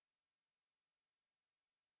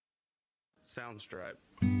Sounds right.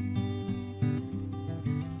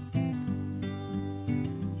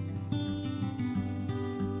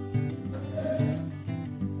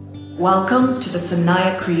 Welcome to the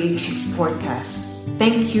Sanaya Creatrix podcast.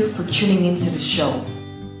 Thank you for tuning into the show.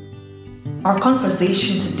 Our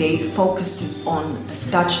conversation today focuses on the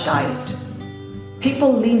starch diet.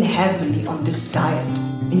 People lean heavily on this diet,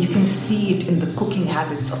 and you can see it in the cooking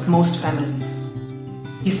habits of most families.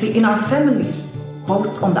 You see, in our families,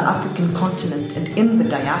 both on the African continent and in the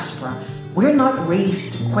diaspora, we're not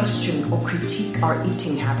raised to question or critique our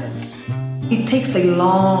eating habits. It takes a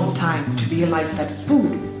long time to realize that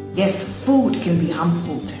food can be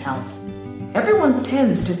harmful to health. Everyone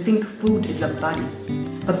tends to think food is a buddy,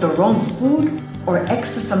 but the wrong food or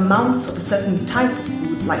excess amounts of a certain type of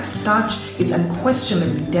food like starch is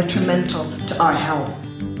unquestionably detrimental to our health.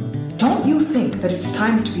 Don't you think that it's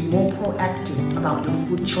time to be more proactive about your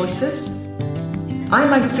food choices? I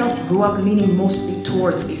myself grew up leaning mostly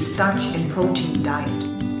towards a starch and protein diet.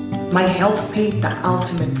 My health paid the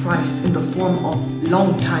ultimate price in the form of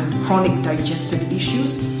long-time chronic digestive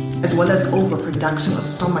issues as well as overproduction of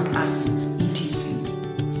stomach acids, etc.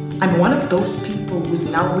 I'm one of those people who's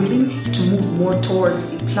now willing to move more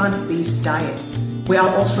towards a plant-based diet where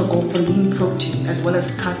I'll also go for lean protein as well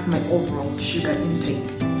as cut my overall sugar intake.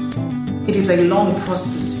 It is a long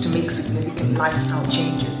process to make significant lifestyle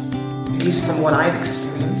changes, at least from what I've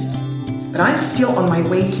experienced, but I'm still on my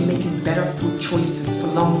way to making better food choices for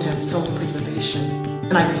long-term self-preservation,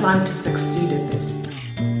 and I plan to succeed in this.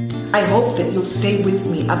 I hope that you'll stay with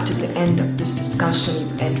me up to the end of this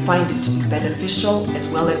discussion and find it to be beneficial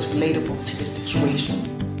as well as relatable to the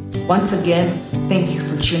situation. Once again, thank you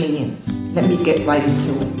for tuning in. Let me get right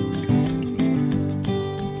into it.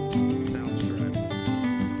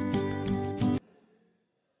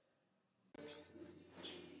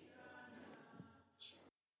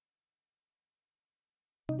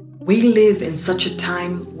 We live in such a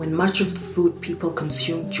time when much of the food people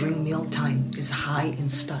consume during mealtime is high in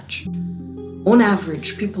starch. On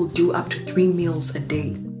average, people do up to 3 meals a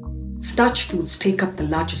day. Starch foods take up the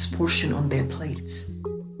largest portion on their plates.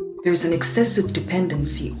 There's an excessive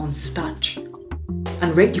dependency on starch.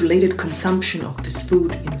 Unregulated consumption of this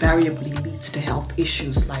food invariably leads to health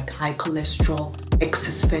issues like high cholesterol,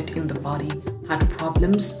 excess fat in the body, heart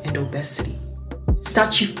problems, and obesity.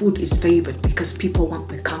 Starchy food is favored because people want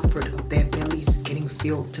the comfort of their bellies getting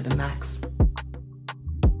filled to the max.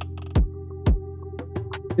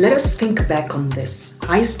 Let us think back on this.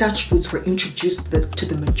 High starch foods were introduced to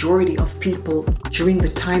the majority of people during the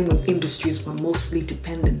time when industries were mostly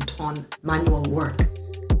dependent on manual work.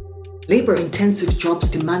 Labor-intensive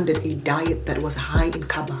jobs demanded a diet that was high in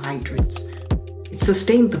carbohydrates. It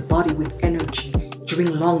sustained the body with energy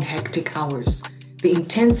during long, hectic hours. The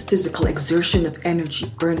intense physical exertion of energy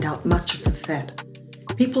burned out much of the fat.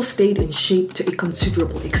 People stayed in shape to a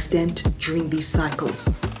considerable extent during these cycles.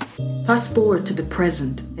 Fast forward to the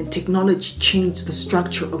present, and technology changed the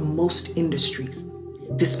structure of most industries.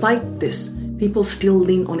 Despite this, people still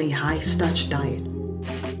lean on a high starch diet.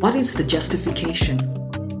 What is the justification?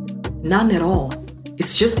 None at all.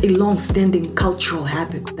 It's just a long-standing cultural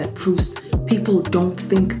habit that proves people don't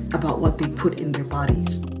think about what they put in their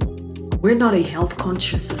bodies. We're not a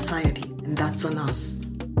health-conscious society, and that's on us.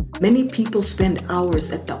 Many people spend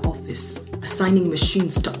hours at the office, assigning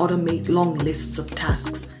machines to automate long lists of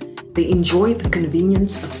tasks. They enjoy the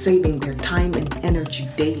convenience of saving their time and energy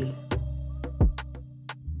daily.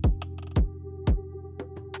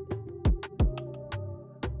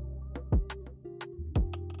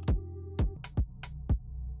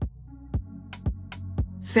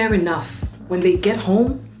 Fair enough. When they get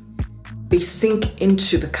home, they sink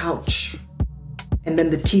into the couch, and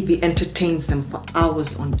then the TV entertains them for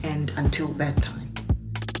hours on end until bedtime.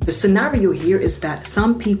 The scenario here is that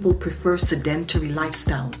some people prefer sedentary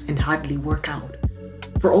lifestyles and hardly work out.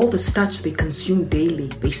 For all the starch they consume daily,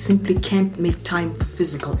 they simply can't make time for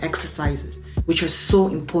physical exercises, which are so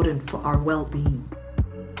important for our well-being.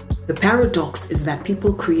 The paradox is that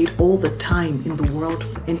people create all the time in the world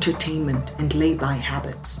for entertainment and lay-by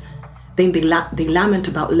habits. Then they lament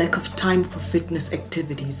about lack of time for fitness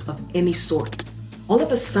activities of any sort. All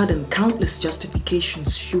of a sudden, countless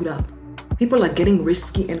justifications shoot up. People are getting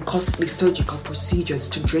risky and costly surgical procedures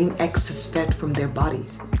to drain excess fat from their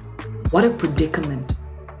bodies. What a predicament.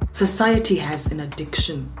 Society has an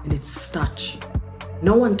addiction, and it's starch.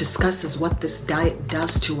 No one discusses what this diet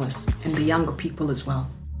does to us and the younger people as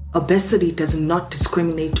well. Obesity does not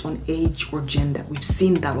discriminate on age or gender. We've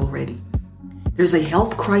seen that already. There's a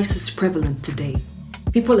health crisis prevalent today.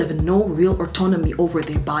 People have no real autonomy over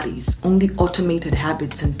their bodies, only automated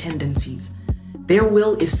habits and tendencies. Their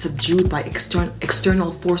will is subdued by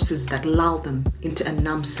external forces that lull them into a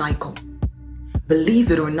numb cycle.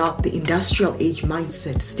 Believe it or not, the industrial age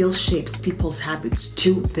mindset still shapes people's habits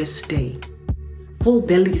to this day. Full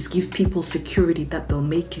bellies give people security that they'll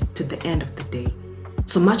make it to the end of the day.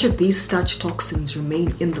 So much of these starch toxins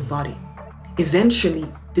remain in the body. Eventually,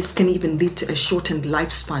 this can even lead to a shortened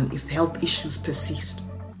lifespan if health issues persist.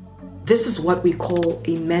 This is what we call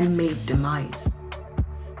a man-made demise.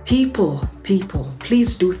 People,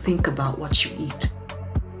 please do think about what you eat.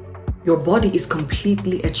 Your body is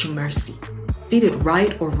completely at your mercy. Feed it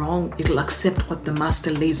right or wrong, it'll accept what the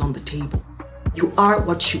master lays on the table. You are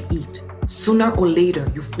what you eat. Sooner or later,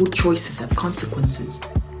 your food choices have consequences.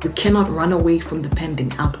 You cannot run away from the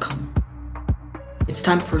pending outcome. It's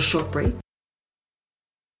time for a short break.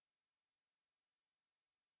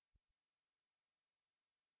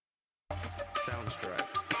 Sounds correct.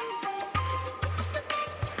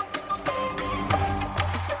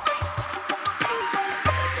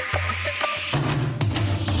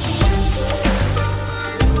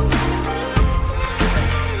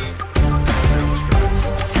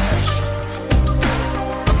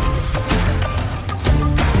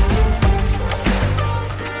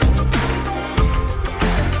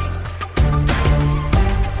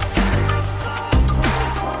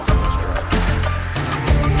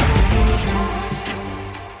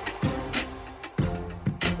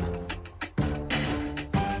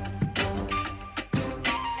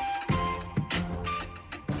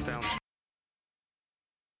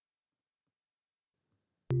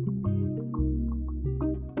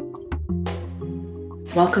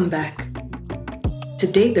 Welcome back.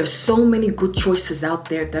 Today, there's so many good choices out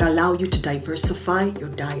there that allow you to diversify your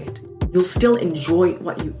diet. You'll still enjoy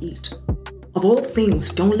what you eat. Of all things,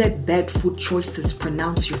 don't let bad food choices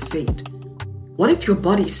pronounce your fate. What if your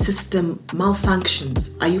body system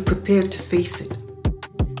malfunctions? Are you prepared to face it?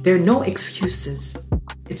 There are no excuses.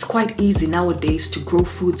 It's quite easy nowadays to grow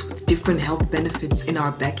foods with different health benefits in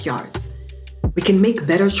our backyards. We can make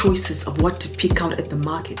better choices of what to pick out at the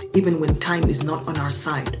market, even when time is not on our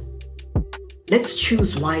side. Let's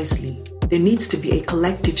choose wisely. There needs to be a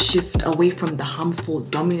collective shift away from the harmful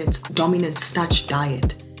dominant starch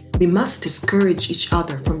diet. We must discourage each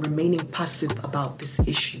other from remaining passive about this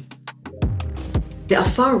issue. There are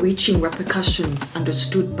far-reaching repercussions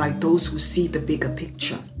understood by those who see the bigger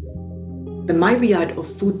picture. The myriad of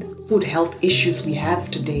food health issues we have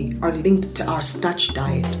today are linked to our starch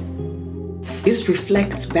diet. This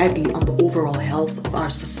reflects badly on the overall health of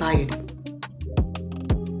our society.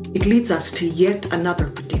 It leads us to yet another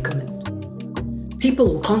predicament. People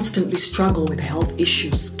who constantly struggle with health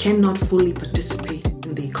issues cannot fully participate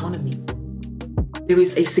in the economy. There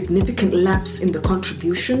is a significant lapse in the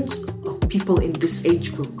contributions of people in this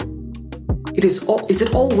age group. Is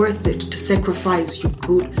it all worth it to sacrifice your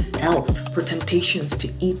good health for temptations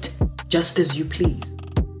to eat just as you please?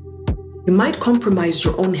 You might compromise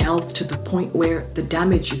your own health to the point where the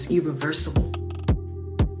damage is irreversible.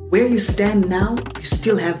 Where you stand now, you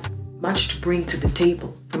still have much to bring to the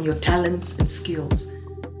table from your talents and skills.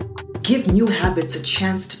 Give new habits a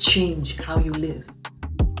chance to change how you live.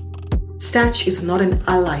 Starch is not an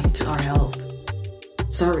ally to our health.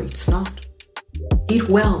 Sorry, it's not. Eat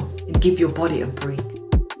well and give your body a break.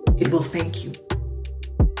 It will thank you.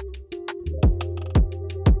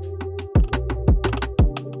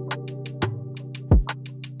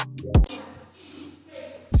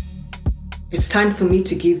 It's time for me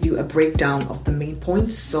to give you a breakdown of the main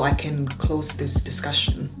points so I can close this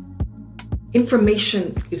discussion.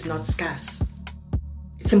 Information is not scarce.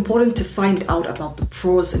 It's important to find out about the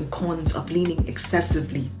pros and cons of leaning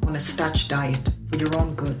excessively on a starch diet for your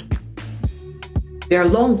own good. There are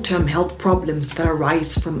long-term health problems that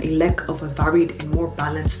arise from a lack of a varied and more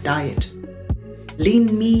balanced diet.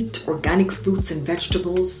 Lean meat, organic fruits and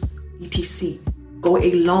vegetables, etc., go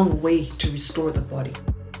a long way to restore the body.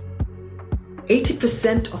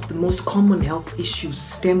 80% of the most common health issues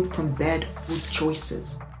stem from bad food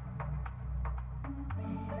choices.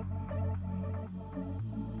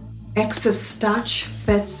 Excess starch,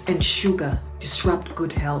 fats, and sugar disrupt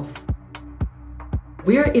good health.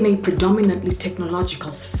 We are in a predominantly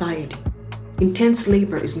technological society. Intense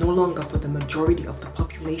labor is no longer for the majority of the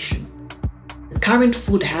population. The current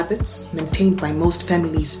food habits maintained by most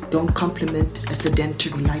families don't complement a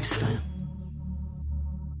sedentary lifestyle.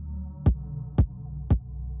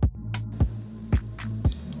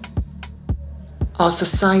 Our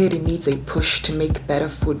society needs a push to make better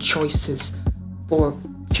food choices for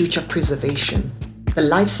future preservation. The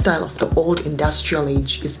lifestyle of the old industrial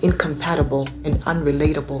age is incompatible and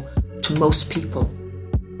unrelatable to most people.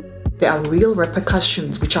 There are real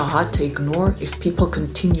repercussions which are hard to ignore if people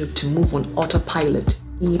continue to move on autopilot,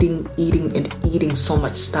 eating so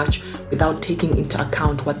much starch without taking into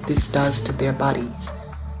account what this does to their bodies.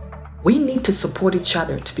 We need to support each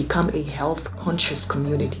other to become a health-conscious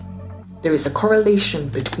community. There is a correlation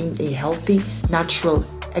between a healthy,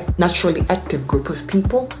 naturally active group of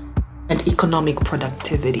people and economic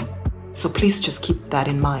productivity. So please just keep that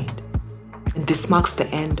in mind. And this marks the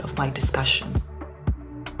end of my discussion.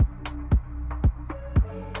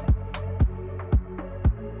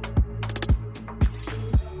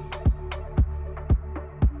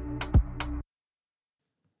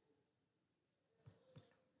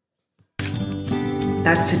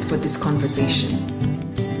 That's it for this conversation.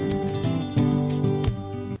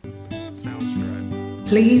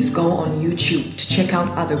 Please go on YouTube to check out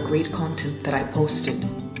other great content that I posted.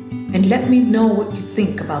 And let me know what you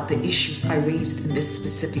think about the issues I raised in this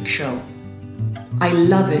specific show. I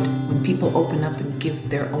love it when people open up and give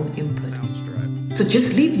their own input. So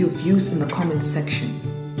just leave your views in the comments section.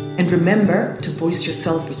 And remember to voice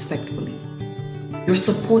yourself respectfully. Your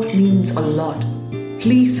support means a lot.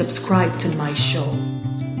 Please subscribe to my show.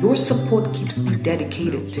 Your support keeps me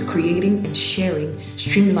dedicated to creating and sharing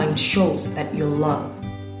streamlined shows that you'll love.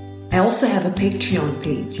 I also have a Patreon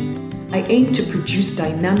page. I aim to produce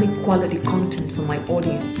dynamic quality content for my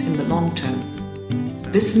audience in the long term.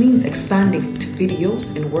 This means expanding to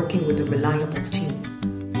videos and working with a reliable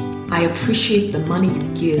team. I appreciate the money you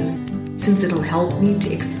give since it'll help me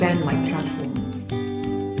to expand my platform.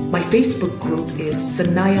 My Facebook group is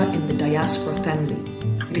Sanaya in the Diaspora Family.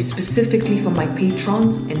 It is specifically for my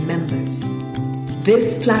patrons and members.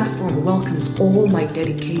 This platform welcomes all my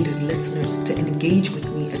dedicated listeners to engage with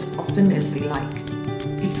me as often as they like.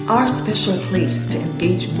 It's our special place to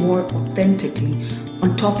engage more authentically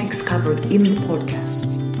on topics covered in the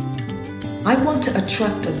podcasts. I want to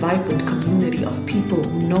attract a vibrant community of people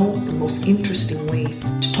who know the most interesting ways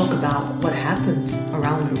to talk about what happens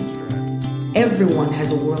around them. Everyone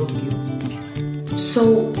has a worldview.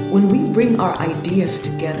 So when we bring our ideas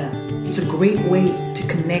together, it's a great way to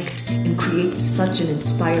connect and create such an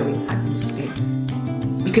inspiring atmosphere.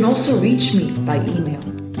 You can also reach me by email.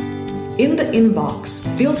 In the inbox,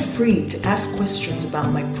 feel free to ask questions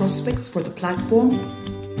about my prospects for the platform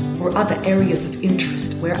or other areas of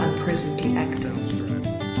interest where I'm presently active.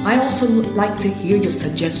 I also like to hear your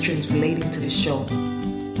suggestions relating to the show.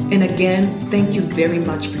 And again, thank you very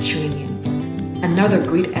much for tuning in. Another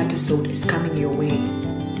great episode is coming your way.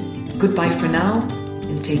 Goodbye for now,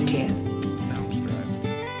 and take care.